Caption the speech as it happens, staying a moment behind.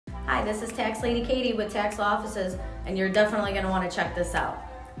Hi, this is Tax Lady Katie with Tax Law Offices, and you're definitely going to want to check this out.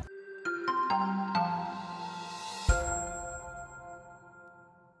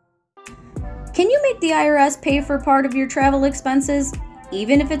 Can you make the IRS pay for part of your travel expenses,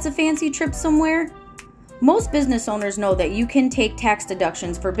 even if it's a fancy trip somewhere? Most business owners know that you can take tax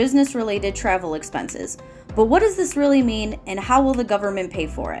deductions for business-related travel expenses, but what does this really mean, and how will the government pay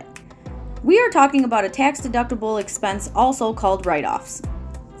for it? We are talking about a tax-deductible expense, also called write-offs.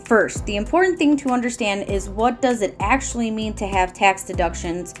 First, the important thing to understand is what does it actually mean to have tax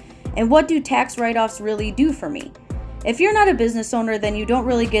deductions, and what do tax write-offs really do for me? If you're not a business owner, then you don't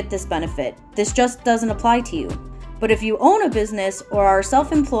really get this benefit. This just doesn't apply to you. But if you own a business or are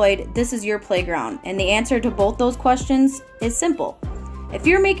self-employed, this is your playground, and the answer to both those questions is simple. If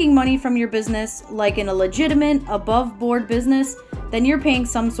you're making money from your business, like in a legitimate, above-board business, then you're paying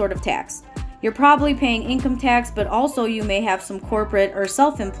some sort of tax. You're probably paying income tax, but also you may have some corporate or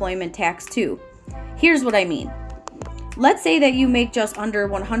self-employment tax too. Here's what I mean. Let's say that you make just under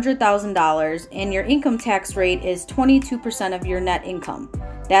 $100,000 and your income tax rate is 22% of your net income.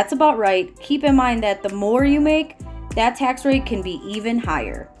 That's about right. Keep in mind that the more you make, that tax rate can be even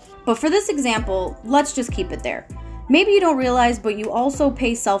higher. But for this example, let's just keep it there. Maybe you don't realize, but you also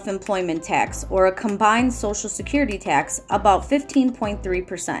pay self-employment tax, or a combined Social Security tax, about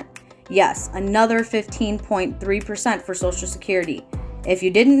 15.3%. Yes, another 15.3% for Social Security. If you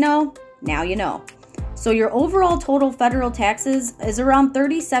didn't know, now you know. So your overall total federal taxes is around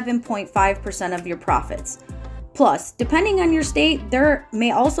 37.5% of your profits. Plus, depending on your state, there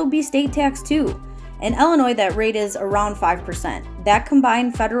may also be state tax too. In Illinois, that rate is around 5%. That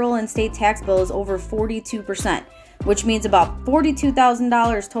combined federal and state tax bill is over 42%, which means about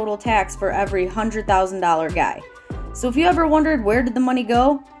 $42,000 total tax for every $100,000 guy. So if you ever wondered where did the money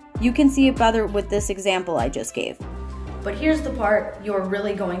go, you can see it better with this example I just gave. But here's the part you're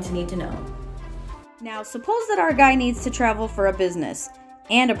really going to need to know. Now, suppose that our guy needs to travel for a business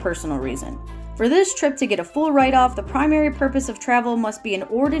and a personal reason. For this trip to get a full write-off, the primary purpose of travel must be an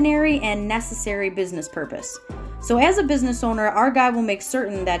ordinary and necessary business purpose. So as a business owner, our guy will make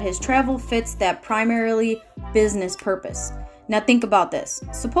certain that his travel fits that primarily business purpose. Now think about this.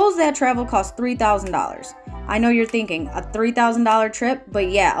 Suppose that travel costs $3,000. I know you're thinking, a $3,000 trip? But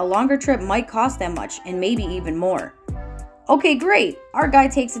yeah, a longer trip might cost that much, and maybe even more. Okay, great. Our guy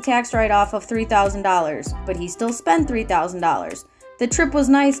takes a tax write-off of $3,000, but he still spent $3,000. The trip was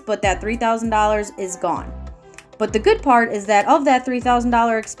nice, but that $3,000 is gone. But the good part is that of that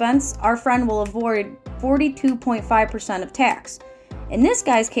 $3,000 expense, our friend will avoid 42.5% of tax. In this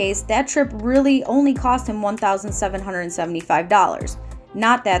guy's case, that trip really only cost him $1,775,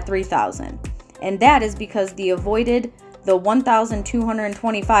 not that $3,000. And that is because he avoided the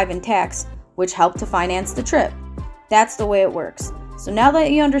 $1,225 in tax, which helped to finance the trip. That's the way it works. So now that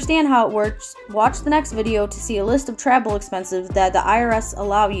you understand how it works, watch the next video to see a list of travel expenses that the IRS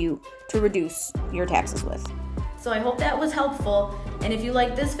allow you to reduce your taxes with. So I hope that was helpful, and if you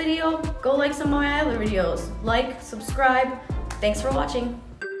like this video, go like some of my other videos. Like, subscribe. Thanks for watching.